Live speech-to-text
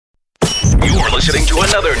listening to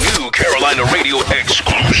another new Carolina Radio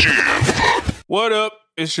exclusive. What up?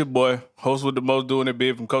 It's your boy, host with the most, doing it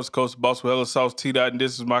big from coast to coast, boss with hella sauce, T-Dot, and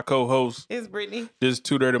this is my co-host. It's Brittany. This is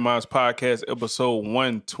Two Dirty Minds Podcast, episode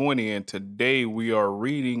 120, and today we are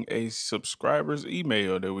reading a subscriber's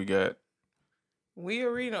email that we got. We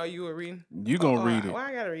are reading or you are reading? You gonna read it.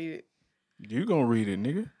 Why I gotta read it? You gonna read it,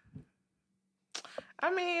 nigga.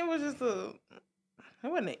 I mean, it was just it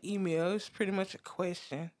wasn't an email. It was pretty much a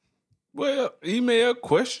question. Well, email,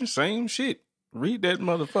 question, same shit. Read that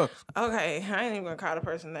motherfucker. Okay, I ain't even gonna call the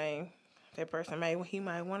person's name. That person he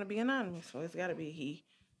might want to be anonymous, so it's gotta be he.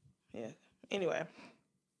 Yeah. Anyway,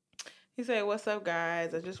 he said, "What's up,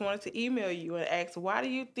 guys? I just wanted to email you and ask, why do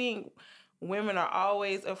you think women are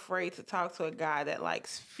always afraid to talk to a guy that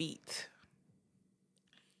likes feet?"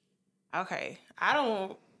 Okay, I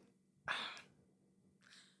don't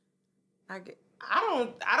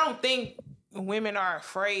think women are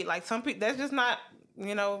afraid. Like some people, that's just not,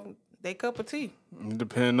 they cup of tea.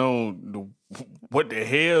 Depending on what the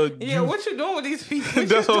hell. Yeah, what you doing with these feet?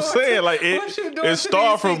 That's what I'm saying. Like it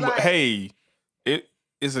start from like,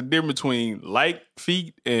 it's a difference between like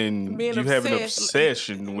feet and being you have an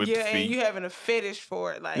obsession with feet. Yeah, and you having a fetish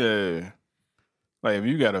for it. Like, yeah. Like if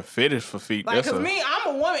you got a fetish for feet, like, cause me,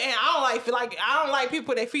 I'm a woman and I don't like people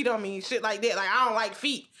put their feet on me and shit like that. Like I don't like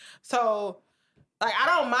feet, so like I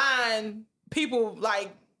don't mind people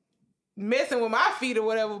like messing with my feet or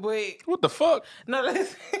whatever. But what the fuck? No,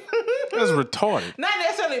 that's retarded. Not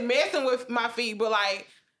necessarily messing with my feet, but like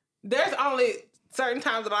there's only certain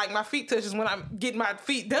times that like my feet touches when I'm getting my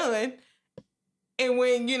feet done, and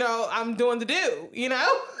when I'm doing the do.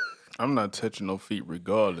 I'm not touching no feet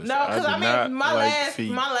regardless. No, because I mean, my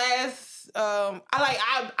last,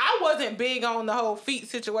 I wasn't big on the whole feet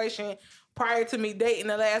situation prior to me dating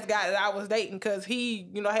the last guy that I was dating because he,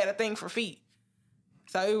 had a thing for feet.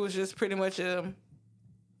 So it was just pretty much,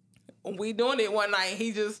 we doing it one night.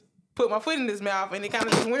 He just put my foot in his mouth and it kind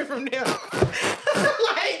of just went from there.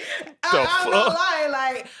 I'm not lying.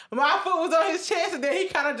 Like, my foot was on his chest and then he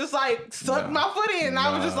kind of just like sucked my foot in. And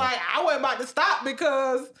I was just like, I wasn't about to stop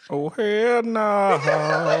because. Oh, hell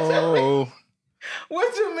no.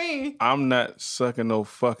 What you mean? I'm not sucking no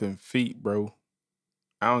fucking feet, bro.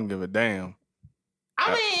 I don't give a damn.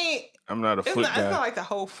 I mean, I'm not a foot guy. It's not like the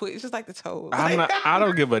whole foot. It's just like the toes. I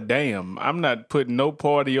don't give a damn. I'm not putting no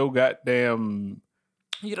part of your goddamn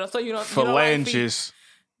phalanges.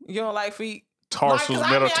 You don't like feet? Tarsals,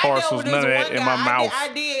 metatarsals, none of that in my mouth.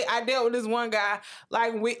 I dealt with this one guy.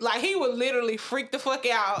 Like he would literally freak the fuck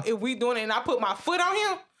out if we doing it and I put my foot on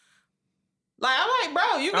him. Like, I'm like,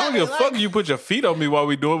 bro, you got I don't give a fuck if you put your feet on me while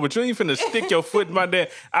we do it, but you ain't finna stick your foot in my damn.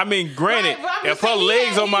 I mean, granted, if her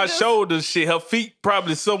legs on my shoulders, shit, her feet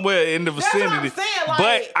probably somewhere in the vicinity. That's what I'm saying, like,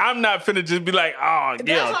 but I'm not finna just be like, oh,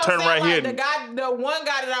 yeah, turn right here. The one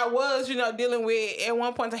guy that I was, dealing with at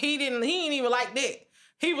one point, he didn't even like that.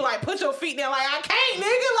 He was like, put your feet down. Like, I can't,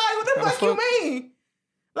 nigga. Like, what the fuck you mean?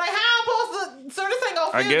 Like, how I'm supposed to, sir, this ain't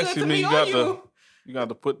gonna feel good to me or you. You got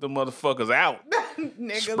to put them motherfuckers out.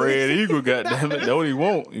 Nigga, spread eagle, goddammit. That's what he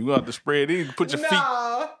want. You got to spread eagle. Put your feet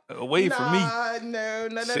away from me. No.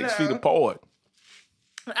 6 feet apart.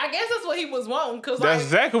 I guess that's what he was wanting. Cause that's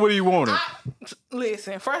exactly what he wanted.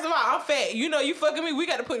 Listen, first of all, I'm fat. You fucking me. We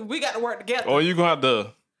got to work together. Or you gonna have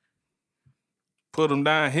to put them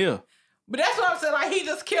down here. But that's what I'm saying. Like, he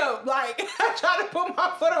just kept, like, I tried to put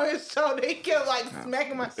my foot on his shoulder. He kept, like,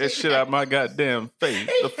 smacking my shit that shit out my goddamn face.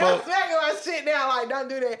 He kept smacking my shit down, like, don't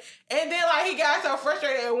do that. And then, like, he got so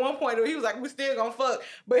frustrated at one point where he was like, we still gonna fuck.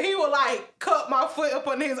 But he would, like, cut my foot up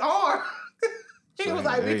under his arm. He was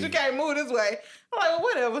like, bitch, you can't move this way. I'm like, well,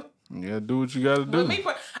 whatever. Yeah, do what you gotta do.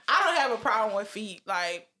 I don't have a problem with feet.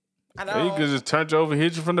 Like, I don't. You could just turn you over,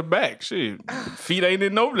 hit you from the back. Shit. Feet ain't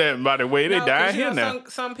in no that, by the way. They dying here now.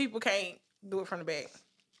 Some people can't do it from the back.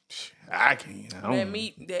 I can't. That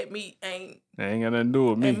meat ain't. That ain't got nothing to do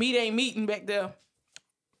with me. That meat ain't meeting back there.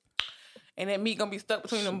 And that meat gonna be stuck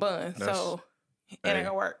between them buns. So it ain't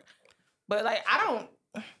gonna work. But like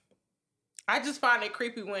I just find it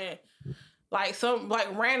creepy when like some like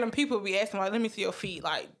random people be asking like, let me see your feet.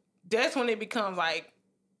 Like that's when it becomes like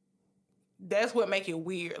that's what make it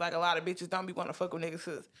weird. Like a lot of bitches don't be wanting to fuck with niggas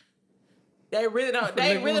 'cause They really don't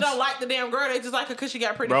like the damn girl. They just like her because she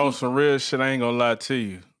got pretty feet. Some real shit. I ain't gonna lie to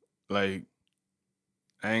you. Like,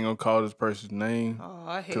 I ain't gonna call this person's name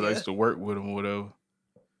because I used to work with him or whatever.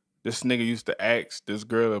 This nigga used to ask this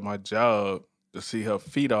girl at my job to see her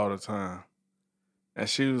feet all the time, and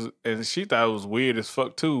she thought it was weird as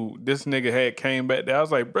fuck too. This nigga had came back there. I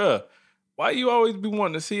was like, bruh, why you always be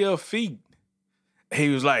wanting to see her feet?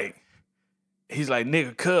 He's like,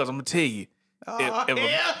 nigga, cuz I'm gonna tell you.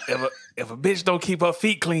 if a bitch don't keep her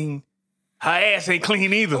feet clean, her ass ain't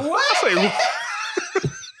clean either. What?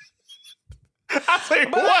 I say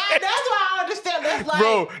but what? That's why I understand. That's like,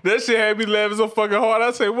 bro, that shit had me laughing so fucking hard.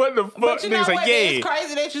 I say, what the fuck? But you know what? Like, It's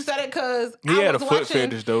crazy that you said it because he had a foot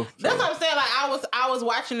fetish though. That's what I'm saying. Like I was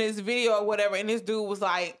watching this video or whatever, and this dude was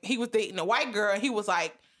like, he was dating a white girl, and he was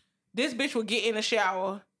like, this bitch would get in the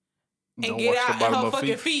shower and get out, and her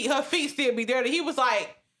fucking feet, her feet still be dirty. He was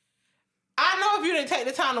like, I know if you didn't take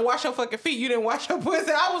the time to wash your fucking feet, you didn't wash your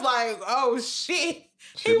pussy. I was like, oh shit.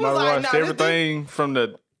 He was like, no, everything from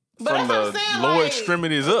the lower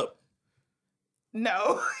extremities up.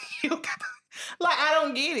 No, you got like I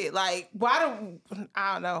don't get it. Like I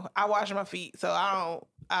don't know. I wash my feet, so I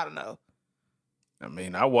don't know. I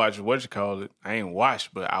mean, I watched I ain't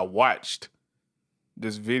watched, but I watched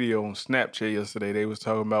this video on Snapchat yesterday. They was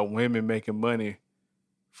talking about women making money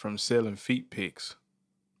from selling feet pics.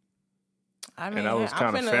 And I was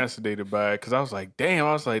kind of fascinated by it because I was like,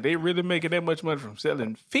 damn, they really making that much money from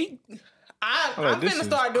selling feet? I'm finna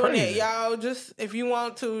start doing that, y'all. Just if you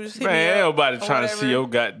want to, just hit me up. Man, nobody trying to see your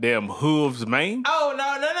goddamn hooves, man. Oh, no.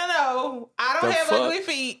 I don't have ugly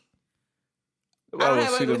feet. I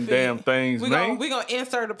don't see them damn things, man. We gonna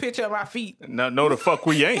insert a picture of my feet. No, the fuck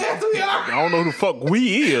we ain't. Yes, we are. I don't know who the fuck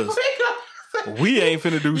we is. We ain't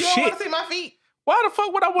finna do shit. You want to see my feet? Why the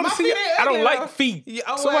fuck would I want to see it? I don't like feet.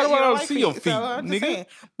 So why do I want to see your feet, nigga? Saying.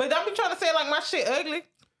 But don't be trying to say like my shit ugly.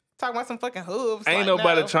 Talking about some fucking hooves. Ain't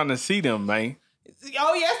nobody trying to see them, man.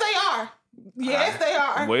 Oh, yes, they are. Yes, they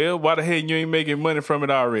are. Well, why the hell you ain't making money from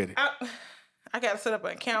it already? I got to set up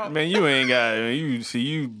an account. Man, you ain't got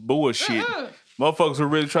you bullshit. Motherfuckers who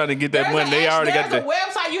really trying to get that money, they already got the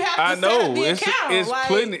website. You have to set up the account. It's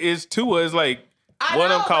plenty. It's two. It's like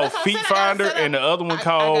one of them called Feet Finder and the other one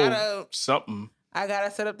called something. I got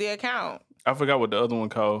to set up the account. I forgot what the other one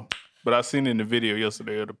called, but I seen it in the video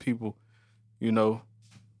yesterday of the people,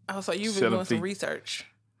 Oh, so you've been doing some research.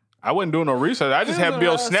 I wasn't doing no research. I just happened to be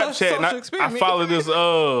on Snapchat, and I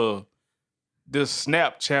followed this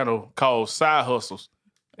Snap channel called Side Hustles,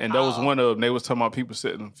 and that was one of them. They was talking about people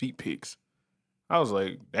setting feet pics. I was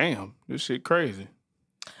like, damn, this shit crazy.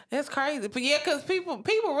 That's crazy, but yeah, because people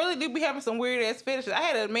really do be having some weird ass fetishes. I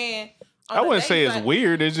had a man. I wouldn't say it's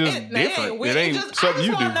weird. It's just different. It ain't something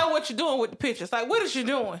you do. I just want to know what you're doing with the pictures. Like, what is you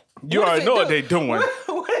doing? You already know what they doing.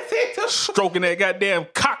 What is it doing? Stroking that goddamn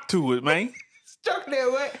cock to it, man. Stroking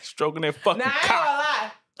that what? Stroking that fucking cock.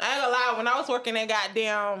 I ain't gonna lie. When I was working at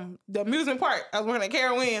the amusement park, I was working at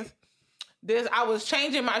Carowinds. I was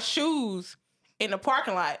changing my shoes in the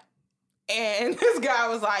parking lot. And this guy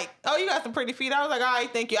was like, oh, you got some pretty feet. I was like, all right,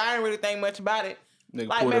 thank you. I didn't really think much about it. Nigga,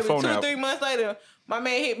 like maybe 2 or 3 months later, my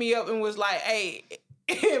man hit me up and was like, hey,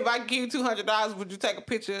 if I give you $200, would you take a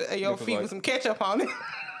picture of your feet with some ketchup on it?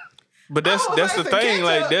 But that's the thing. Ketchup.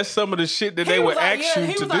 Like, that's some of the shit that they would ask you to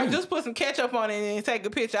do. He was like, just put some ketchup on it and take a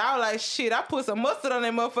picture. I was like, shit, I put some mustard on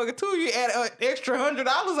that motherfucker too. You add an extra $100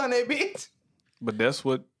 on that bitch. But that's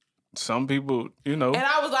what some people, And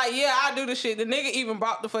I was like, yeah, I do the shit. The nigga even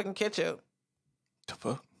brought the fucking ketchup. The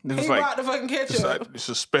fuck? He brought the fucking ketchup. It's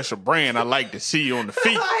a special brand I like to see on the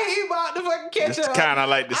feet. He brought the fucking ketchup. It's the kind I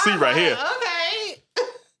like to see right here. Okay.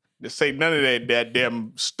 This ain't none of that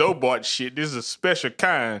damn store-bought shit. This is a special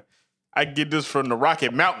kind. I get this from the Rocky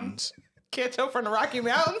Mountains. Ketchup from the Rocky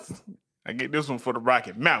Mountains? I get this one for the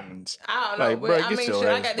Rocky Mountains. I don't know. Like, bro, I mean, shit,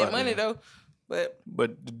 I got that money, though. But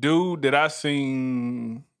the dude that I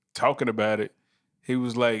seen talking about it, he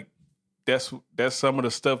was like, that's some of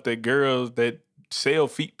the stuff that girls that sell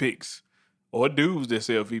feet pics, or dudes that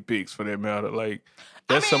sell feet pics for that matter. Like,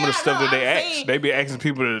 that's some of the stuff that they ask. They be asking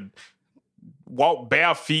people to walk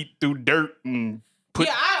bare feet through dirt and put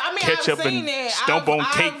ketchup and stomp on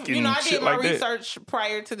cake and shit like that. I did my research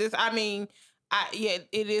prior to this. I mean, it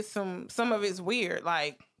is some of it's weird.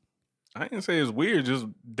 Like, I didn't say it's weird. Just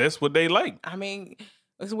that's what they like. I mean,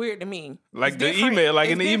 it's weird to me. Like the email, like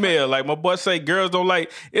in the email, like my boy say, girls don't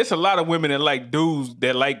like. It's a lot of women that like dudes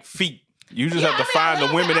that like feet. You just have to find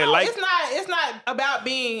the women that like. It's not about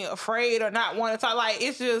being afraid or not wanting to talk. Like,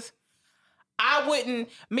 it's just,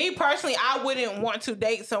 me personally, I wouldn't want to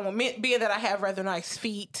date someone, being that I have rather nice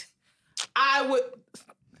feet. I would.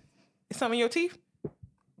 Some of your teeth?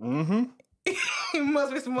 Mm-hmm. It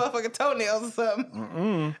must be some motherfucking toenails or something.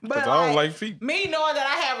 Mm-mm. But I don't like feet. Me knowing that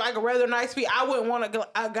I have like a rather nice feet, I wouldn't want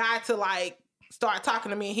a guy to like start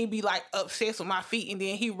talking to me and he be like obsessed with my feet, and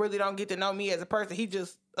then he really don't get to know me as a person. He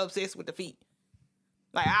just obsessed with the feet.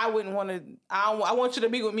 Like, I wouldn't want to. I want you to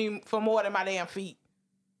be with me for more than my damn feet.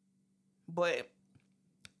 But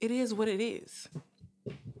it is what it is.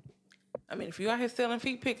 I mean, if you out here selling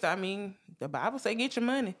feet pics, I mean, the Bible say get your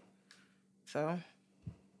money. So,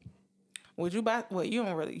 would you buy? Well, you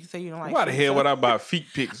don't really. You say you don't like. Why the hell would I buy feet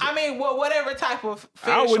pics? I mean, well, whatever type of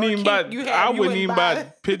I wouldn't even buy. I you wouldn't even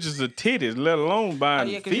buy pictures of titties, let alone buying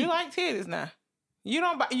feet. Because you like titties now. You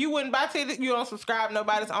don't buy. You wouldn't buy titties. You don't subscribe to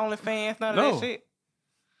nobody's OnlyFans. None of that shit.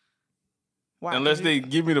 Why? Unless they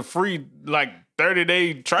give me the free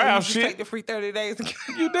 30-day trial shit. Take the free 30 days.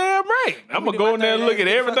 You damn right. I'm gonna go in there and look at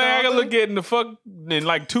everything I can look at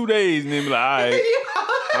in 2 days, and then be like, all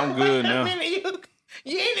right, I'm good now.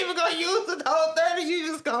 You ain't even gonna use the whole 30. You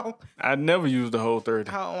just gonna. I never use the whole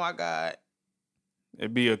 30. Oh my God.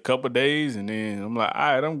 It'd be a couple days, and then I'm like,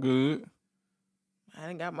 all right, I'm good. I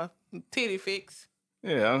done got my titty fix.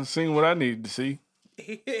 Yeah, I've seen what I needed to see.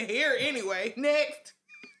 Here anyway. Next.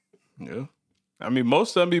 Yeah. I mean,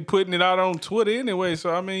 most of them be putting it out on Twitter anyway, so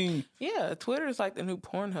I mean... Yeah, Twitter is like the new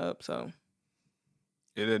Pornhub, so...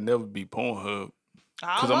 It'll never be Pornhub.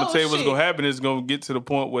 Because I'm going to tell you what's going to happen. It's going to get to the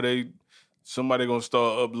point where somebody going to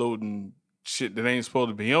start uploading shit that ain't supposed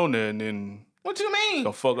to be on there, and then... What you mean?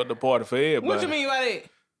 Gonna fuck up the party for everybody. What you mean by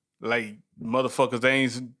that? Like, motherfuckers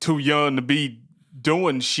ain't too young to be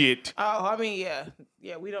doing shit. Oh, I mean, yeah.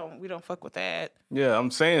 Yeah, we don't fuck with that. Yeah, I'm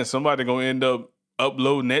saying somebody gonna end up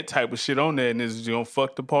uploading that type of shit on there, and it's gonna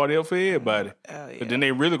fuck the party up for everybody. Oh, yeah. But then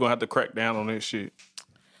they really gonna have to crack down on that shit.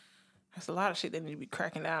 That's a lot of shit they need to be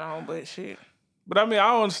cracking down on, but shit. But I mean,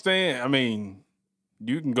 I don't understand. I mean,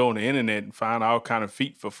 you can go on the internet and find all kind of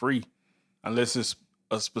feet for free. Unless it's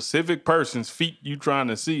a specific person's feet you trying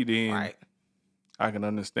to see, then right. I can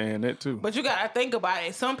understand that too. But you gotta think about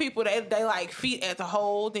it. Some people they like feet as a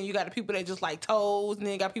whole. Then you got the people that just like toes. And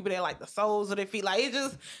then you got people that like the soles of their feet. Like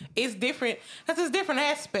it's different. There's just different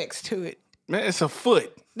aspects to it. Man, it's a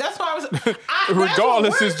foot. That's why I was.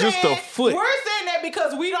 Regardless, it's just a foot. We're saying that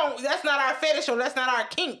because we don't. That's not our fetish or that's not our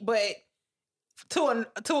kink. But to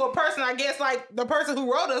a person, I guess like the person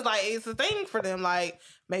who wrote us, like it's a thing for them. Like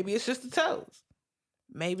maybe it's just the toes.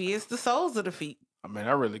 Maybe it's the soles of the feet. I mean,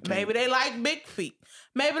 I really can't. Maybe they like big feet.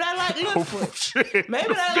 Maybe they like little foot.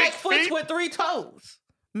 Maybe they like foot with 3 toes.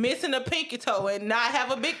 Missing a pinky toe and not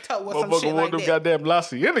have a big toe or some shit like that. Goddamn La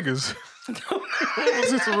Cienegas. What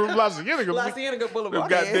was this from La Cienega? La Cienega Boulevard.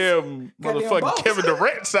 Goddamn motherfucking Kevin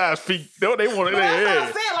Durant size feet. No, they want it. That's what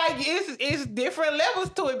I'm saying. Like it's different levels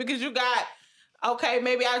to it because you got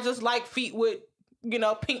maybe I just like feet with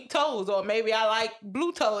pink toes, or maybe I like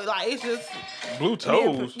blue toes. Like it's just blue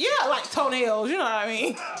toes. Yeah, like toenails. You know what I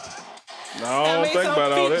mean? No, I don't think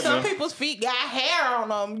about all that. Some people's feet got hair on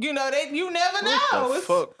them. You never know. What the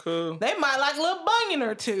fuck, cuz? They might like a little bunion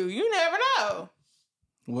or two. You never know.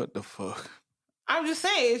 What the fuck? I'm just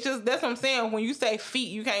saying. It's just that's what I'm saying. When you say feet,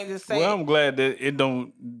 you can't just say. Well, I'm glad that it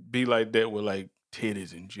don't be like that with like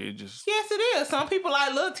titties and shit. Just yes, it is. Some people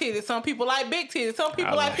like little titties. Some people like big titties. Some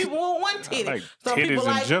people like people with one titty. I like some titties people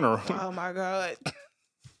in general. Oh my God.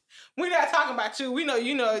 We're not talking about you. We know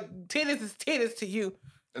titties is titties to you.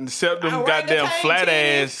 Except them goddamn flat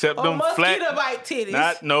ass, except them flat mosquito bite titties.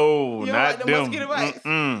 Not like them. Mosquito bites?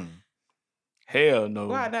 Hell no.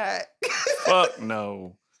 Why not? Fuck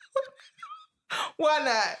no. Why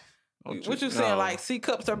not? What you saying? Like C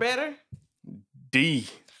cups are better? D.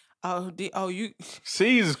 Oh, D. Oh, you.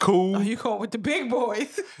 C's is cool. Oh, you going with the big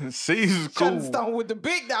boys? C's is cool. Shut the stone with the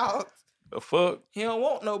big dogs. The fuck? He don't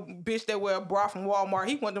want no bitch that wear a bra from Walmart.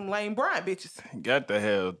 He want them lame Brian bitches. Got to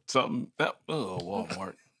have something.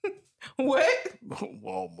 Walmart. What?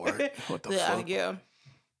 Walmart. What the fuck? Yeah.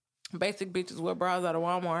 Basic bitches wear bras out of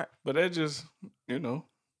Walmart. But that just, to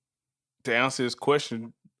answer his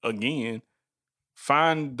question again,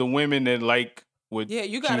 find the women that like what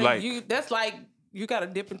you like. That's like you gotta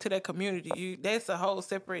dip into that community. That's a whole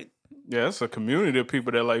separate. Yeah, it's a community of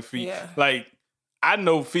people that like feet. Yeah. Like I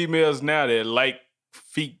know females now that like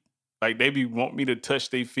feet. Like they want me to touch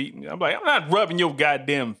their feet. And I'm like, I'm not rubbing your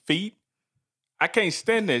goddamn feet. I can't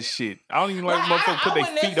stand that shit. I don't even like motherfuckers put their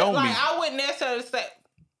feet on me. I wouldn't necessarily say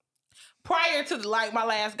prior to my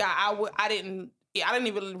last guy, I didn't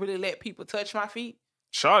even really let people touch my feet.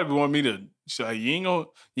 Shawty want me to say, you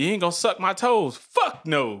ain't gonna suck my toes. Fuck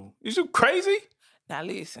no. Is you crazy? Now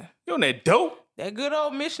listen. You on that dope? That good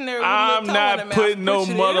old missionary. I'm not putting no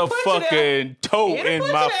motherfucking toe in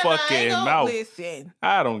my fucking mouth. Listen.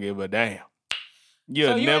 I don't give a damn. You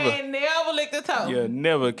ain't never licked the toe. You'll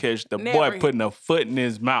never catch the boy putting a foot in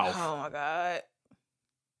his mouth. Oh my God.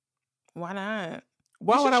 Why not?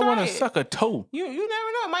 Why would I want to suck a toe? You never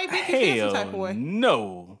know. It might be some type of way.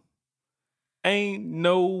 No. Ain't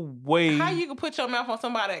no way. How you can put your mouth on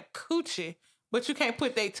somebody's coochie, but you can't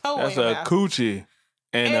put their toe in your mouth? That's a coochie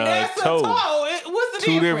and that's a toe. What's the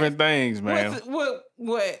Two difference? different things, man.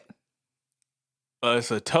 What?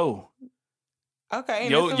 It's a toe. Okay.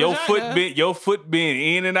 Your foot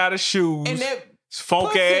being in and out of shoes. And that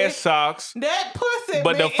funky ass socks. That pussy.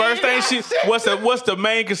 But the first thing what's the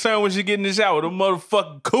main concern when she get in the shower? The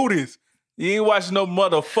motherfucking cooties. You ain't watching no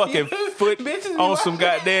motherfucking foot on some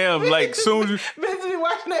goddamn like soon. Bitches be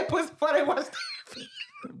watching that pussy before they watch their feet.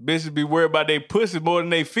 Bitches be worried about their pussy more than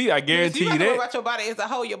their feet. I guarantee you that. Worry about your body as a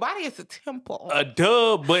whole. Your body is a temple. A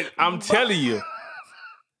dub, but I'm telling you,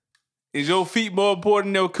 is your feet more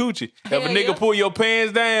important than your coochie? If a nigga pull your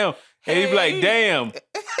pants down and he be like, damn,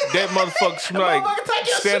 that motherfucker smell like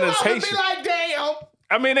sanitation. Be like, damn.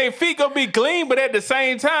 I mean, they feet gonna be clean, but at the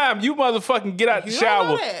same time, you motherfucking get out the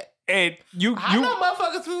shower. And I know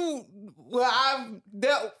motherfuckers who, I've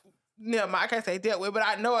dealt, never mind, I can't say dealt with, but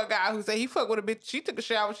I know a guy who said he fucked with a bitch, she took a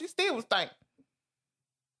shower, she still was stinking.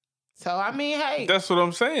 So, I mean, hey. That's what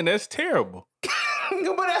I'm saying. That's terrible.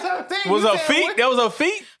 But that's what I'm saying. Was her feet? That was her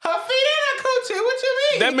feet? Her feet in her coochie. What you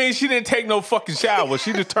mean? That means she didn't take no fucking shower.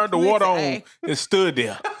 She just turned the water on and stood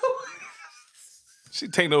there. She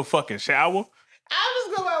didn't take no fucking shower. I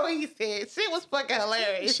was going by what he said. Shit was fucking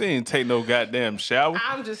hilarious. She didn't take no goddamn shower.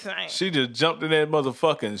 I'm just saying. She just jumped in that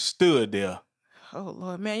motherfucker and stood there. Oh,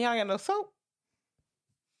 Lord, man. Y'all got no soap?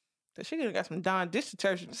 Cause she could have got some Dawn dish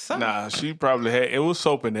detergent or something. Nah, she probably had, it was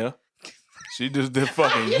soap in there. She just didn't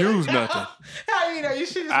fucking use nothing. How you know? You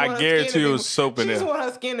should just I guarantee it was soap in there. She just want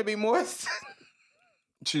her skin to be moist.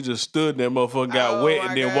 She just stood there, motherfucker got wet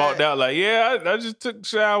and then walked out like, yeah, I just took a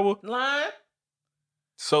shower. Line.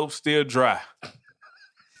 Soap still dry.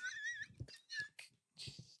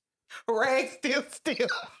 Rag still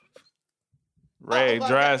stiff. Rag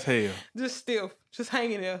dry as hell. Just stiff. Just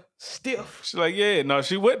hanging there. Stiff. She's like, yeah. No,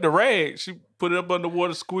 she wet the rag. She put it up under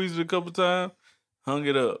water, squeezed it a couple times, hung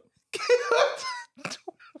it up.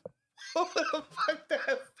 What the fuck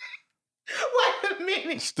that? Wait a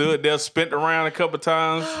minute. Stood there, spent around a couple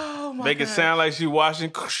times. Oh my Make God. it sound like she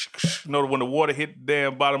washing. You know, when the water hit the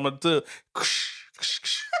damn bottom of the tub.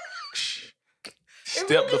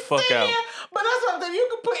 Step the fuck out. There, but that's something you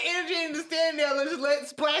can put energy into standing there and just let it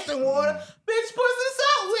splash in water. Bitch, put some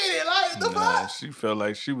salt with it. Like, the fuck? She felt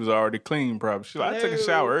like she was already clean, probably. She like, I took a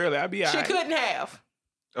shower early. I'd be all right. She couldn't have.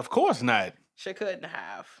 Of course not. She couldn't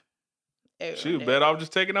have. She was better off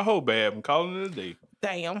just taking a whole bath and calling it a day.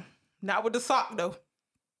 Damn. Not with the sock, though.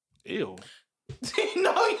 Ew.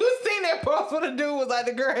 No, you seen that post where the dude was like,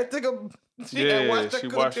 the girl had took a... She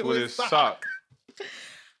washed with his sock.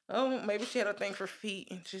 Oh, maybe she had a thing for feet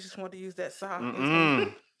and she just wanted to use that sock.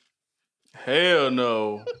 Hell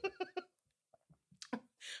no.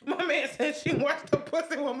 My man said she washed the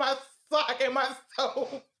pussy with my sock and my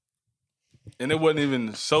soap. And it wasn't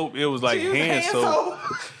even soap. It was like hand soap.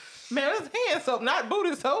 Man, it was hand soap, not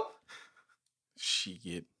booty soap.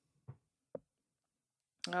 Shit.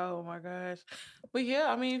 Oh, my gosh. But yeah,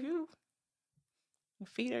 I mean, if you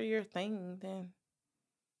feet are your thing, then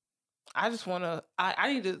I just want to,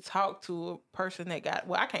 I need to talk to a person that got,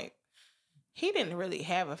 well, I can't, he didn't really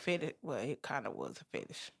have a fetish. Well, it kind of was a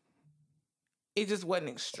fetish. It just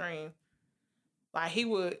wasn't extreme. Like, he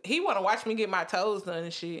want to watch me get my toes done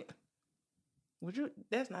and shit.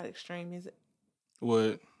 That's not extreme, is it?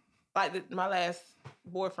 What? Like, my last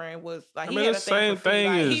boyfriend was, like, he had a thing for feet.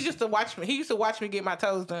 Like, he used to watch me get my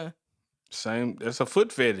toes done. Same, that's a foot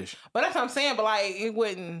fetish. But that's what I'm saying, but, like, it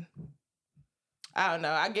wouldn't, I don't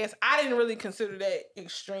know. I guess I didn't really consider that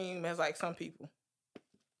extreme as, like, some people.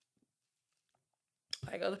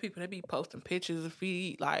 Like, other people, they be posting pictures of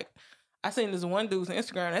feet. Like, I seen this one dude's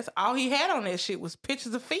Instagram. That's all he had on that shit was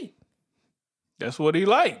pictures of feet. That's what he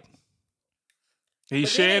liked. He's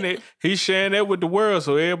sharing it. He's sharing that with the world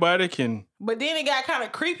so everybody can. But then it got kind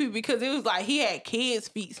of creepy because it was like he had kids'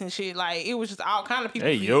 feet and shit. Like, it was just all kind of people.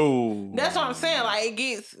 Hey, feet. yo. That's what I'm saying. Like,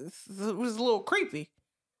 it was a little creepy.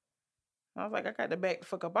 I was like, I got to back the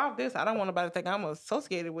fuck up off this. I don't want nobody to think I'm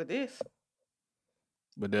associated with this.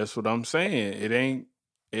 But that's what I'm saying. It ain't,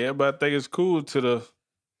 everybody think it's cool to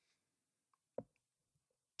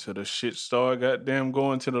the shit start goddamn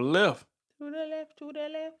going to the left. To the left, to the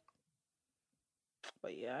left.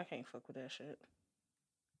 But yeah, I can't fuck with that shit.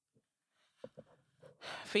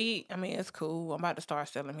 Feet, I mean, it's cool. I'm about to start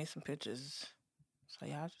selling me some pictures. So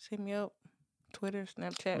y'all just hit me up. Twitter,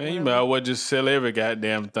 Snapchat, Man, whatever. you might as well just sell every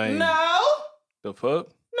goddamn thing. No. The fuck?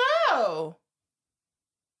 No.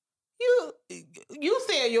 You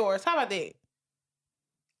sell yours. How about that?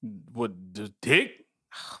 What, the dick?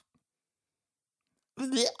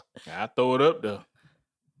 I throw it up there.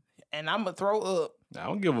 And I'm going to throw up. I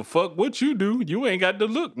don't give a fuck what you do. You ain't got the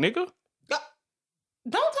look, nigga. Don't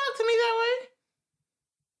talk to me that way.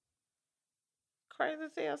 Crazy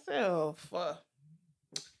as yourself.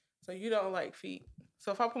 So you don't like feet.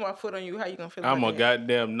 So if I put my foot on you, how you gonna feel? I'm gonna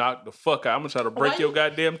goddamn knock the fuck out. I'm gonna try to break your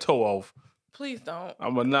goddamn toe off. Please don't.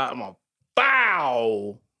 I'm gonna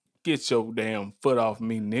bow. Get your damn foot off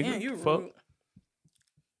me, nigga. Damn, you fuck? rude.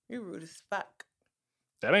 You rude as fuck.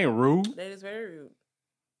 That ain't rude. That is very rude.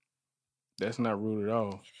 That's not rude at all.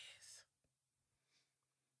 It is.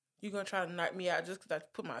 You gonna try to knock me out just because I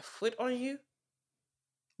put my foot on you?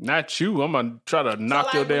 Not you. I'm gonna try to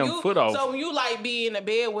knock your damn foot off. So when you like be in the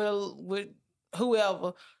bed with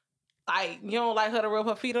whoever, like you don't like her to rub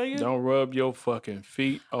her feet on you? Don't rub your fucking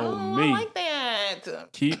feet on me. I like that.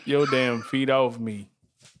 Keep your damn feet off me.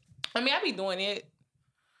 I mean, I be doing it.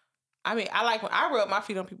 I mean, I like when I rub my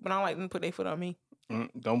feet on people, but I don't like them to put their foot on me.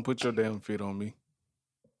 Don't put your damn feet on me.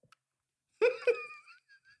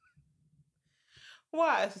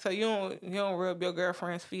 Why? So you don't rub your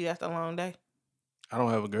girlfriend's feet after a long day? I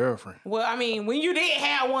don't have a girlfriend. Well, I mean, when you did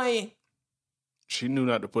have one, she knew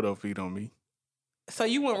not to put her feet on me. So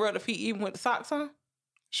you wouldn't rub the feet even with the socks on?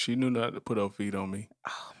 She knew not to put her feet on me.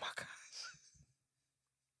 Oh my gosh.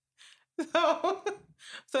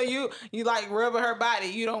 So you like rubbing her body.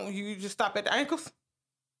 You just stop at the ankles?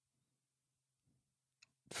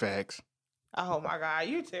 Facts. Oh my God,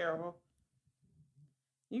 you terrible.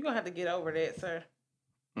 You're gonna have to get over that, sir.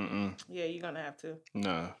 Yeah, you're gonna have to.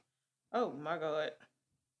 Nah. Oh my God.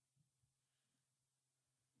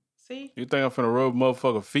 See? You think I'm finna rub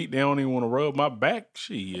motherfucker feet? They don't even want to rub my back?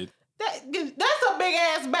 Shit. That's a big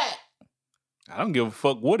ass back. I don't give a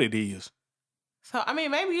fuck what it is. So I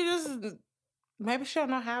mean, maybe she'll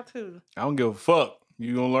know how to. I don't give a fuck.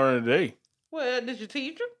 You gonna learn today. Well, did you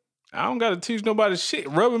teach her? I don't gotta teach nobody shit.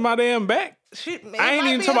 Rubbing my damn back. I ain't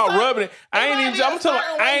even talking about rubbing it. I ain't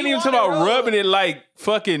even talking about rubbing it like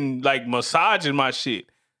fucking like massaging my shit.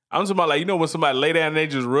 I'm talking about like, you know when somebody lay down and they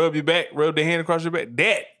just rub your back, rub their hand across your back?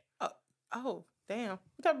 That. Oh, damn.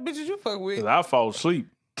 What type of bitches you fuck with? Cause I fall asleep.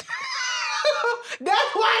 That's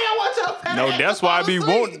why I want your fat No, that's why I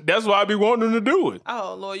be wanting them to do it.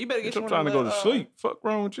 Oh Lord, you better get you one. I'm trying to go to sleep. Fuck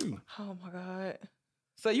wrong with you? Oh my God.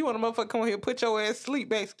 So you want a motherfucker come here and put your ass to sleep,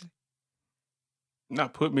 basically?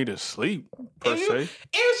 Not put me to sleep, per se.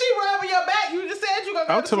 If she rubbing your back, you just said you gonna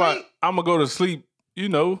go to sleep. I'm gonna go to sleep, you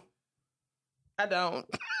know. I don't.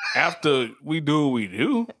 After we do what we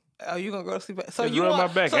do. Oh, you gonna go to sleep? So you want my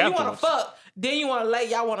back so afterwards. You want to fuck? Then you want to lay?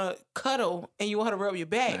 Y'all want to cuddle and you want her to rub your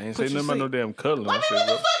back? I ain't say nothing about no damn cuddling. I mean, what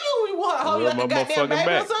the fuck you want to hold you like a goddamn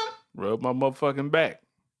back or something? Rub my motherfucking back.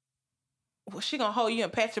 Well, she gonna hold you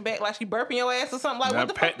and pat your back like she burping your ass or something? Like what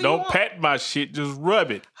the fuck do you don't want? pat my shit, just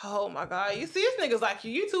rub it. Oh my God, you see, this niggas like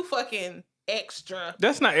you. You too fucking extra.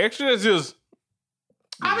 That's not extra. That's just.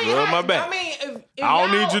 I mean, rub my back. I mean, if I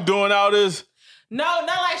don't need you doing all this. No,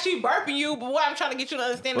 not like she burping you, but what I'm trying to get you to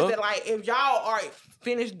understand is that, like, if y'all are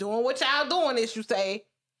finished doing what y'all doing, as you say,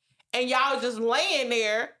 and y'all just laying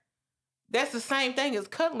there, that's the same thing as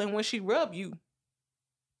cuddling when she rub you.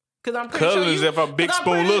 Because I'm pretty cuddling sure is if a big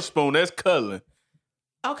spoon, little spoon. That's cuddling.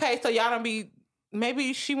 Okay, so y'all don't be.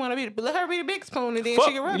 Maybe she want to let her be the big spoon, and then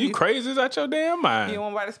she can rub you. You crazy? Is out your damn mind? You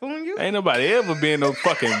don't want nobody to spoon you? Ain't nobody ever been no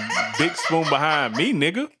fucking big spoon behind me,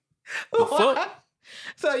 nigga. The fuck?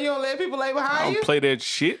 So you don't let people lay behind you? I don't play that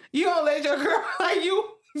shit. You don't let your girl like you?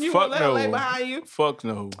 You fuck won't let no. her lay behind you? Fuck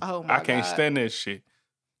no. Oh my I can't God. stand that shit.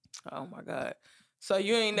 Oh my God. So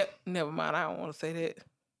you ain't never mind. I don't want to say that.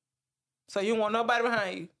 So you don't want nobody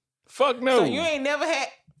behind you? Fuck no. So you ain't never had.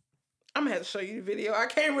 I'm gonna have to show you the video. I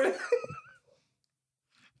can't really.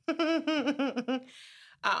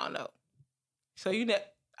 I don't know. So I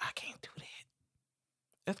can't do that.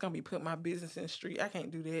 That's gonna be putting my business in the street. I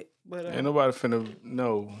can't do that. But ain't nobody finna.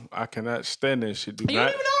 No, I cannot stand that shit. You don't even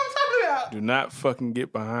know what I'm talking about. Do not fucking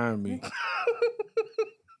get behind me.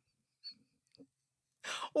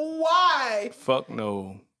 Why? Fuck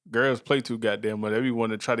no. Girls play too goddamn much.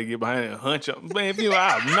 Everyone to try to get behind and hunch up. Man, if you,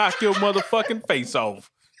 I'll knock your motherfucking face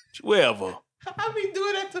off. Whatever. I be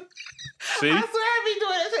doing that to. See? I swear I be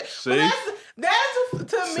doing that shit. See?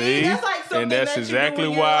 That's to me. That's like something and that's that exactly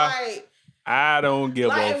you do why like, I don't give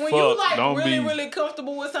a fuck. When you like don't really, really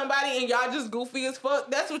comfortable with somebody and y'all just goofy as fuck,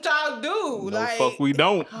 that's what y'all do. No like, fuck, we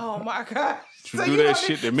don't. Oh my God. You do that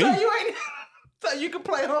shit to me. So you can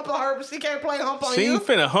play hump on her, but she can't play hump on you. She ain't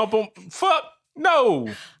finna hump on. Fuck no.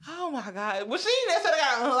 Oh my God. Well, she ain't necessarily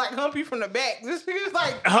gotta like hump you from the back. Just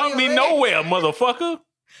like hump me nowhere, motherfucker.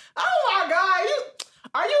 Oh my God.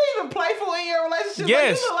 Are you even playful in your relationship?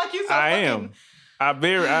 Yes, like, you look like you so I fucking... am. I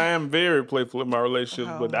am very playful in my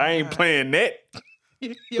relationships, but I ain't playing that.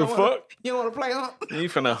 You the fuck? You don't want to play hump? You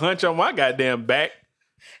finna hunch on my goddamn back.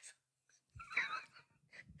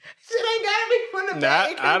 Shit ain't gotta be from the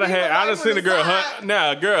back. I'd have seen a girl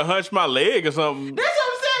hunch my leg or something. That's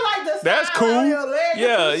what I'm saying. Like That's cool.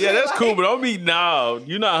 Yeah, that's like, cool. But don't be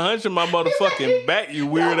you not hunching my motherfucking back, you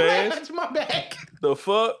weird ass. Hunch my back. The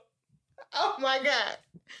fuck? Oh my god.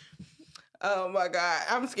 Oh my god.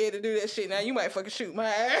 I'm scared to do that shit now. You might fucking shoot my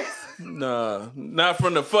ass. Nah, not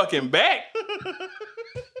from the fucking back.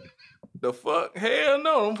 The fuck? Hell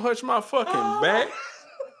no! Don't punch my fucking back.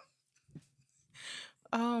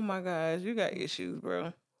 Oh my gosh, you got issues,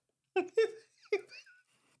 bro.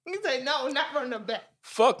 You say no, not from the back.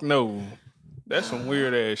 Fuck no. That's some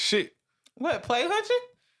weird ass shit. What, play hunching?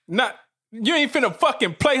 Not, you ain't finna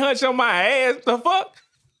fucking play hunch on my ass. The fuck?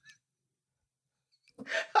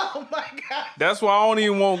 Oh my god. That's why I don't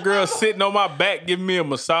even want girls sitting on my back giving me a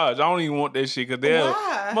massage. I don't even want that shit because they'll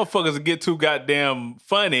motherfuckers get too goddamn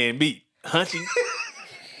funny and be hunching.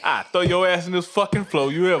 I throw your ass in this fucking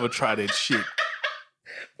floor. You ever try that shit?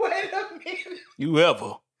 Wait a minute. You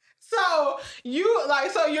ever? So you're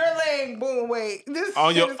laying this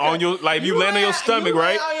on your like you land on your stomach,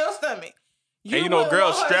 right? On your stomach. And you know,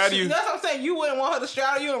 girls straddle you. That's what I'm saying. You wouldn't want her to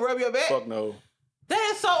straddle you and rub your back. Fuck no.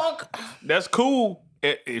 That is so. That's cool.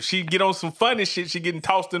 If she get on some funny shit, she getting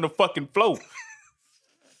tossed in the fucking floor.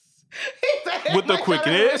 With the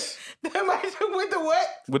quickness. With the what?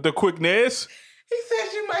 With the quickness. He said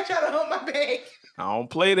she might try to hump my back. I don't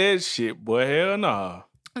play that shit, boy. Hell nah.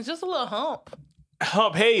 It's just a little hump.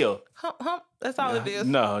 Hump hell. Hump. That's all it is.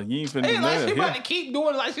 No, you ain't finna do like that. She about to keep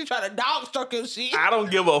doing it like she trying to dog stroke your shit. I don't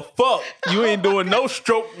give a fuck. You ain't doing no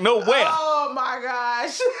stroke nowhere. Oh my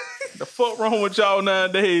gosh. The fuck wrong with y'all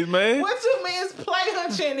nowadays, man? What you mean is play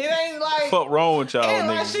hunching? It ain't like. Fuck wrong with y'all ain't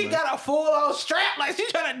niggas, like she man. got a full on strap like she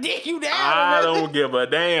trying to dick you down. I don't give a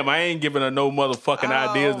damn. I ain't giving her no motherfucking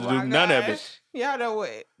ideas to do none of it. Y'all know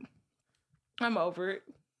what? I'm over it.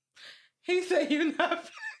 He said you not.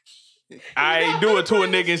 I do it to a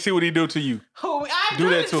nigga and see what he do to you. Who? I do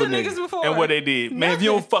that to a niggas before. And what they did. Man, if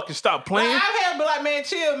you don't fucking stop playing. Like, I've had but like, man,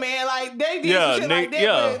 chill, man. Like they did some shit like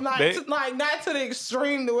that, but like not to the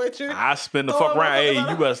extreme to what you. I spin the fuck around. Hey,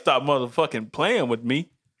 you better stop motherfucking playing with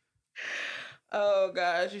me. Oh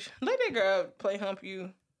gosh. Let that girl play hump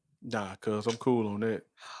you. Nah, cuz I'm cool on that.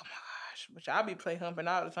 Oh my gosh. But y'all be play humping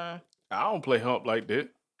all the time. I don't play hump like that.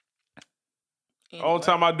 Anyway. All the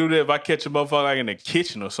time I do that if I catch a motherfucker like in the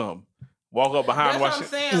kitchen or something. Walk up behind That's what I'm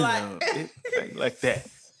saying, like that.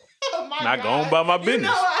 Oh my God. I go on by my business. You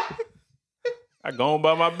know I go on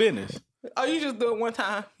by my business. Oh, you just do it one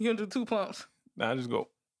time. You don't do 2 pumps. Nah, I just go.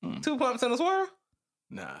 2 pumps in a swirl?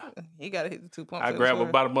 Nah. You gotta hit the 2 pumps. I grab her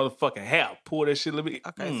by the motherfucking hair, pull that shit a little bit.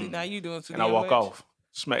 Okay, see, now you doing too and I walk off.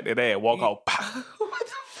 Smack that ass, walk off. Pow. What the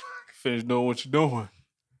fuck? Finish doing what you're doing.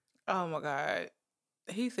 Oh my God.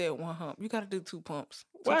 He said 1 hump. You gotta do 2 pumps.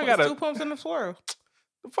 Why I gotta 2 pumps in the swirl?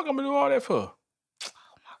 The fuck I'm gonna do all that for? Oh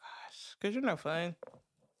my gosh. Cause you're not fun.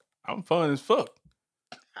 I'm fun as fuck.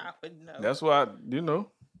 I would know. That's why,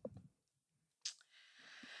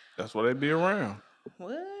 that's why they be around.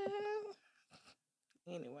 What?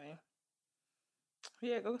 Anyway.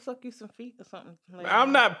 Yeah, go suck you some feet or something.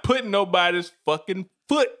 I'm not putting nobody's fucking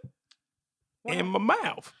foot in my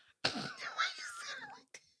mouth. Why you say it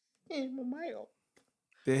like that? In my mouth.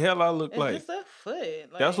 The hell I look like? It's just a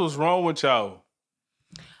foot. Like, that's what's wrong with y'all.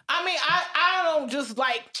 I mean, I don't just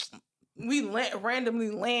like we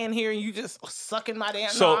randomly land here and you just sucking my damn.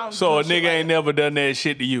 So a nigga ain't never done that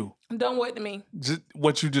shit to you. Done what to me? Just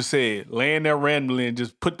what you just said. Laying there randomly and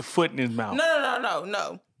just put the foot in his mouth.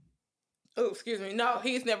 No. Oh, excuse me. No,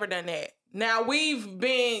 he's never done that. Now we've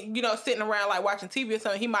been, sitting around like watching TV or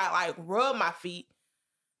something. He might like rub my feet.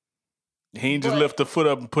 He ain't just lift the foot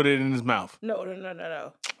up and put it in his mouth.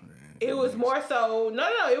 No. It was more so. No.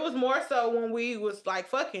 It was more so when we was like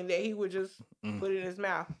fucking that he would just put it in his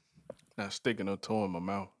mouth. Not sticking no toe in my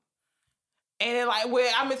mouth. And then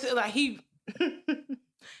like he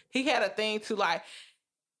he had a thing to like,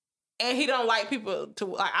 and he don't like people to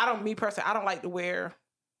like. I don't like to wear.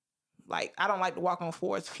 Like, I don't like to walk on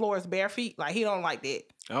floors bare feet. Like, he don't like that.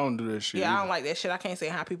 I don't do that shit. Yeah, either. I don't like that shit. I can't say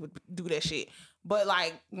how people do that shit. But,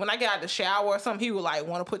 like, when I get out of the shower or something, he would, like,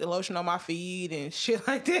 want to put the lotion on my feet and shit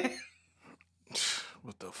like that.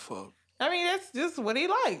 What the fuck? I mean, that's just what he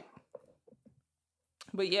like.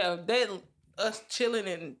 But, yeah, us chilling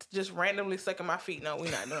and just randomly sucking my feet. No, we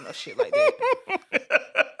not doing no shit like that.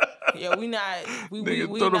 Yeah, we not. We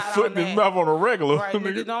throw the foot in his mouth on a regular. Right,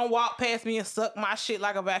 nigga, don't walk past me and suck my shit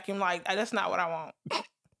like a vacuum. Like, that's not what I want.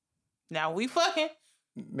 Now we fucking.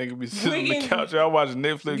 Nigga be sitting on the couch, y'all watching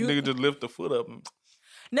Netflix. Nigga just lift the foot up.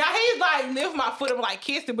 Now he's like lift my foot up like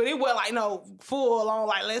kissed it, but it wasn't like no full on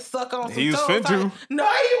like let's suck on some he was toes. finna to. No,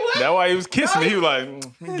 he wasn't. That's why he was kissing. He was like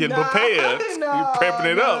getting prepared. He prepping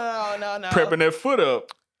it up. No. Prepping that foot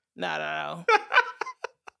up. No.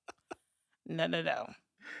 No.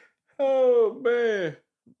 Oh, man.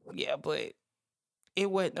 Yeah, but it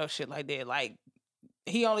wasn't no shit like that. Like,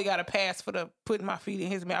 he only got a pass for the putting my feet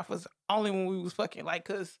in his mouth was only when we was fucking. Like,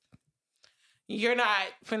 cause you're not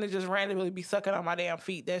finna just randomly be sucking on my damn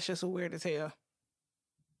feet. That's just weird as hell.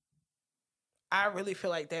 I really feel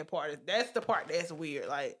like that's the part that's weird.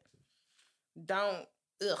 Like, don't,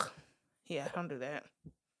 yeah, don't do that.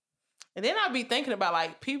 And then I'll be thinking about,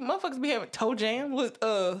 like, motherfuckers be having toe jam with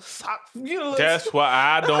socks. That's why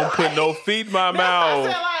I don't put no feet in my mouth.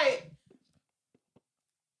 I said, like,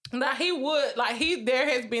 now he would, like, there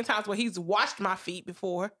has been times where he's washed my feet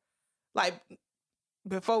before, like,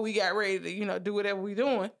 before we got ready to, do whatever we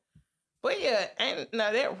doing. But yeah, ain't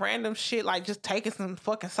now that random shit, like just taking some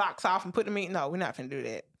fucking socks off and putting no, we're not finna do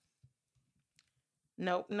that.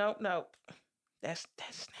 Nope. That's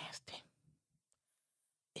nasty.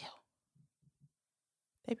 Ew.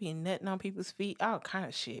 They be nutting on people's feet, all kind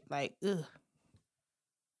of shit. Like, ugh.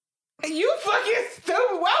 You fucking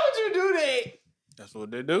stupid. Why would you do that? That's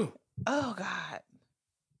what they do. Oh, God.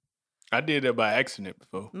 I did that by accident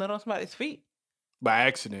before. Nut on somebody's feet? By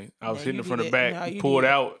accident. I was hitting it from the back, pulled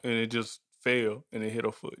out, and it just fell, and it hit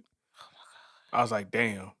her foot. Oh, my God. I was like,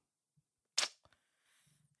 damn.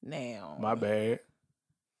 Now. My bad.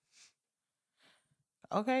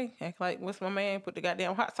 Okay. Act like, what's my man put the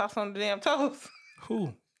goddamn hot sauce on the damn toes?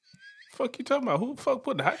 Who? Fuck you talking about? Who the fuck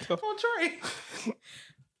put the hot sauce? On Trey.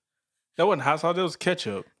 That wasn't hot sauce. That was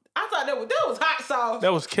ketchup. I thought that was hot sauce.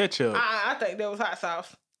 That was ketchup. I think that was hot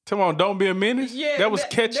sauce. Come on, don't be a menace. Yeah, that was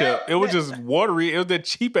ketchup. It was just watery. It was that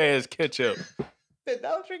cheap ass ketchup. The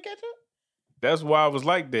Dollar Tree ketchup? That's why I was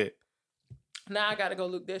like that. Now I gotta go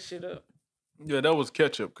look that shit up. Yeah, that was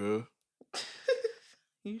ketchup, cuz.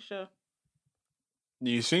 You sure?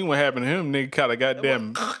 You seen what happened to him? Nigga caught a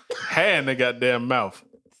goddamn hair in the goddamn mouth.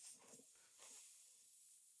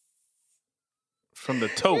 From the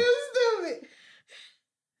toe. You stupid.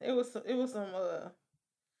 It was some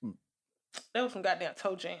that was some goddamn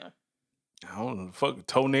toe jam. I don't know, fuck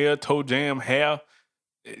toenail, toe jam, hair.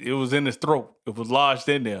 It was in his throat. It was lodged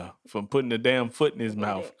in there from putting the damn foot in his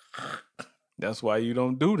mouth. That's why you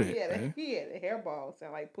don't do that. He had the hairballs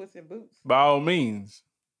and like Puss in Boots. By all means.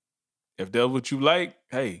 If that's what you like,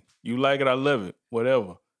 hey, you like it, I love it.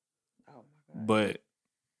 Whatever. Oh my God. But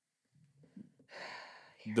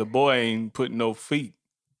the boy ain't putting no feet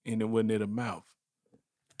in it wasn't in the mouth.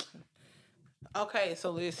 Okay,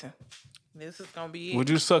 so listen. This is gonna be it. Would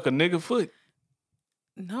you suck a nigga foot?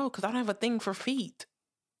 No, because I don't have a thing for feet.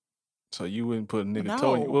 So you wouldn't put a nigga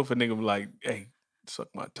toe in you? What if a nigga was like, hey, suck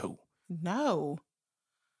my toe? No.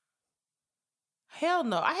 Hell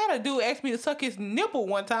no. I had a dude ask me to suck his nipple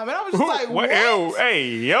one time, and I was just like, what? Hey,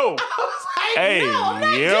 yo. I was like, no, I'm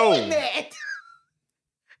not doing that.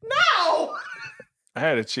 No. I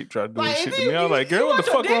had a chick try to do this shit to me. I was like, girl, what the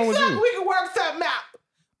fuck wrong with you? We can work something out.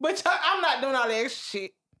 But I'm not doing all that extra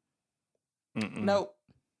shit. Nope.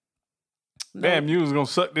 Damn, you was gonna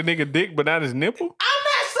suck the nigga dick, but not his nipple? I'm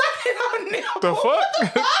not sucking no nipple. The fuck? What the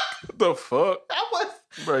fuck? The fuck? That was...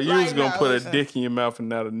 Bro, you was gonna put a dick in your mouth and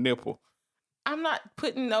not a nipple. I'm not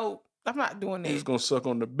doing that. He was gonna suck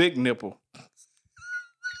on the big nipple.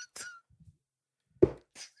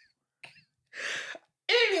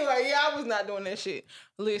 Anyway, yeah, I was not doing that shit.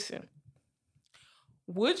 Listen.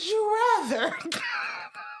 Would you rather...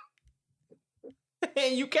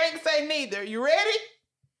 And you can't say neither. You ready?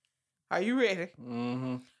 Are you ready?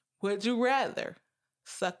 Mm-hmm. Would you rather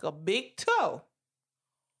suck a big toe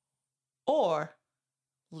or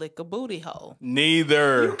lick a booty hole?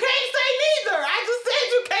 Neither. You can't say neither. I just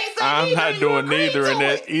said you can't say I'm neither. not doing neither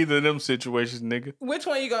in either of them situations, nigga. Which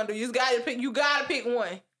one you gonna do? You gotta pick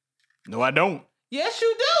one. No, I don't. Yes,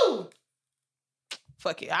 you do.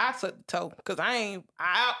 Fuck it. I suck the toe. Cause now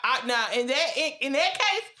in that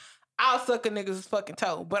case, I'll suck a nigga's fucking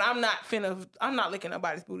toe. But I'm not licking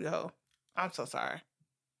nobody's booty hole. I'm so sorry.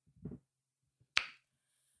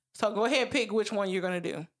 So go ahead and pick which one you're gonna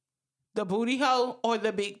do. The booty hole or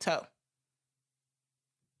the big toe?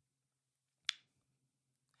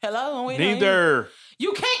 Hello? Neither.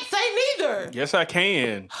 You can't say neither. Yes, I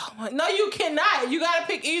can. Oh, no, you cannot. You gotta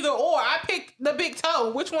pick either or. I picked the big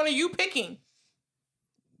toe. Which one are you picking?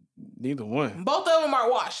 Neither one. Both of them are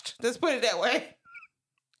washed. Let's put it that way.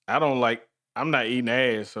 I'm not eating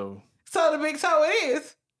ass, so. So the big toe it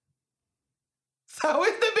is. So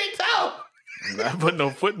it's the big toe. I'm not putting no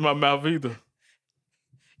foot in my mouth either.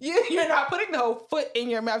 You're not putting the whole foot in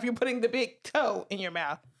your mouth. You're putting the big toe in your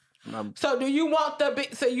mouth. So do you want the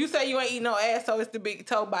big... So you say you ain't eating no ass, so it's the big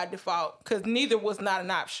toe by default. Because neither was not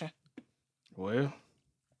an option. Well.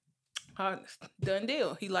 Done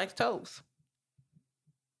deal. He likes toes.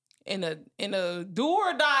 in a do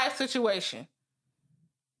or die situation,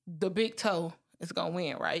 the big toe is gonna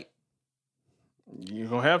win, right? You're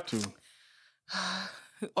gonna have to.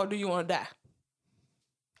 Or do you want to die?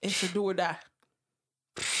 It's a do or die.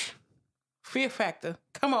 Fear factor.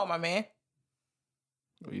 Come on, my man.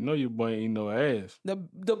 Well, you know your boy ain't eating no ass. The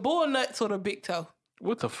bull nuts or the big toe?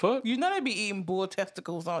 What the fuck? You know they be eating bull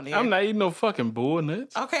testicles on there. I'm not eating no fucking bull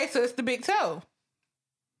nuts. Okay, so it's the big toe.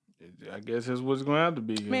 I guess that's what's going to have to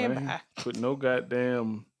be. Man, I ain't bye. put no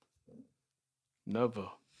goddamn never.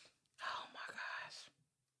 Oh my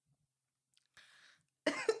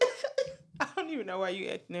gosh. I don't even know why you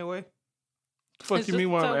acting that way. Fuck you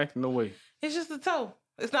mean why I'm acting that way? It's just the toe.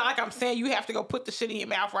 It's not like I'm saying you have to go put the shit in your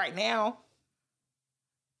mouth right now.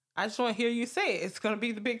 I just want to hear you say it. It's going to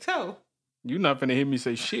be the big toe. You're not finna hear me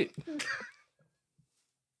say shit.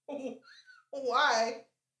 Why?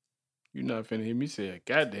 You're not finna hear me say a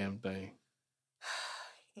goddamn thing.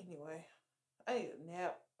 Anyway, I need a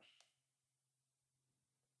nap.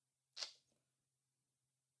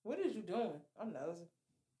 What is you doing? I'm nosy.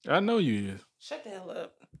 I know you is. Shut the hell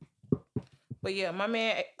up. But yeah, my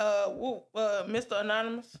man, Mr.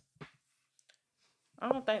 Anonymous, I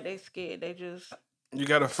don't think they scared. They just... You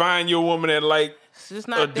gotta find your woman that like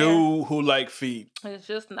a dude who like feet. It's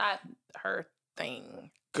just not her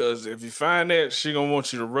thing. Cause if you find that, she gonna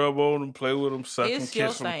want you to rub on them, play with them, suck them, kiss them.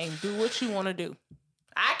 It's your thing. Do what you want to do.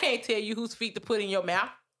 I can't tell you whose feet to put in your mouth.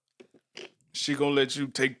 She gonna let you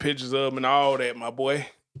take pictures of them and all that, my boy.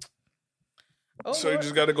 Oh, so Lord. You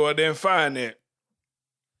just gotta go out there and find that.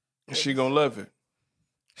 She gonna love it.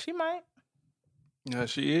 She might. Yeah,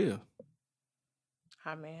 she is.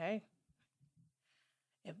 I mean, hey.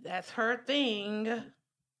 If that's her thing.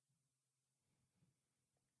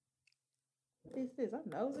 What is this? I'm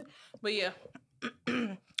nosy. But yeah.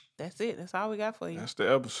 That's it. That's all we got for you. That's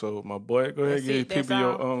the episode, my boy. Go ahead and give people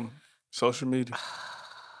your social media.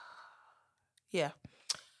 Yeah.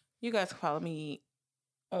 You guys can follow me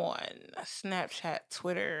on Snapchat,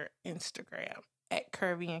 Twitter, Instagram at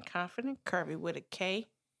Curvy and Confident. Curvy with a K.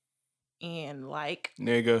 And like.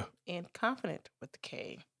 Nigga. And Confident with the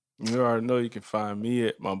K. You already know you can find me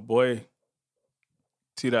at my boy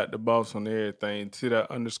T.the.boss on everything.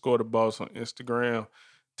 T._the boss on Instagram.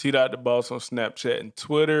 T.the boss on Snapchat and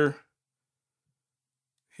Twitter.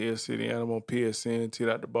 Hill City Animal PSN.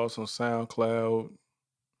 T.the boss on SoundCloud.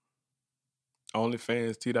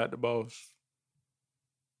 OnlyFans. T.the boss.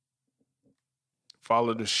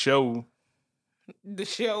 Follow the show. The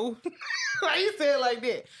show? Why you say it like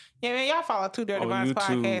that? Yeah, man, y'all follow Two Dirty Minds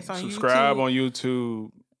Podcast on YouTube. Subscribe on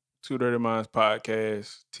YouTube. Two Dirty Minds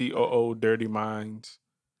Podcast. TOO Dirty Minds.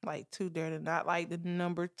 Like Two Dirty, not like the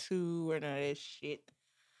number 2 or none of that shit.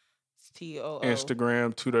 It's TOO.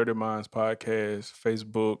 Instagram, Two Dirty Minds Podcast.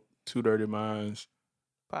 Facebook, Two Dirty Minds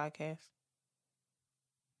Podcast.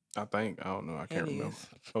 I think. I don't know. I can't remember.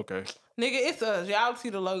 Okay. Nigga, it's us. Y'all see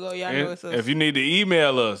the logo. Y'all know it's us. If you need to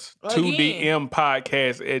email us,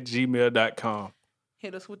 2dmpodcast@gmail.com.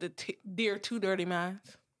 Hit us with the Dear Two Dirty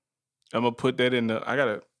Minds. I'm going to put that in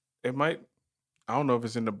the... It might... I don't know if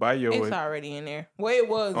it's in the bio. It's already in there. Well, it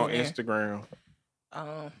was on in there. Instagram.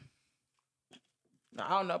 No, I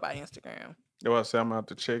don't know about Instagram. That's why I say I'm going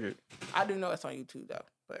to have to check it. I do know it's on YouTube, though.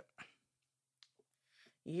 But...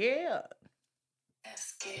 Yeah.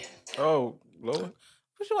 Oh, Lord.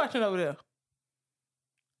 What you watching over there?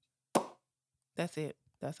 That's it.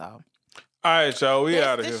 That's all. All right, y'all. We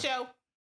out of here. This show.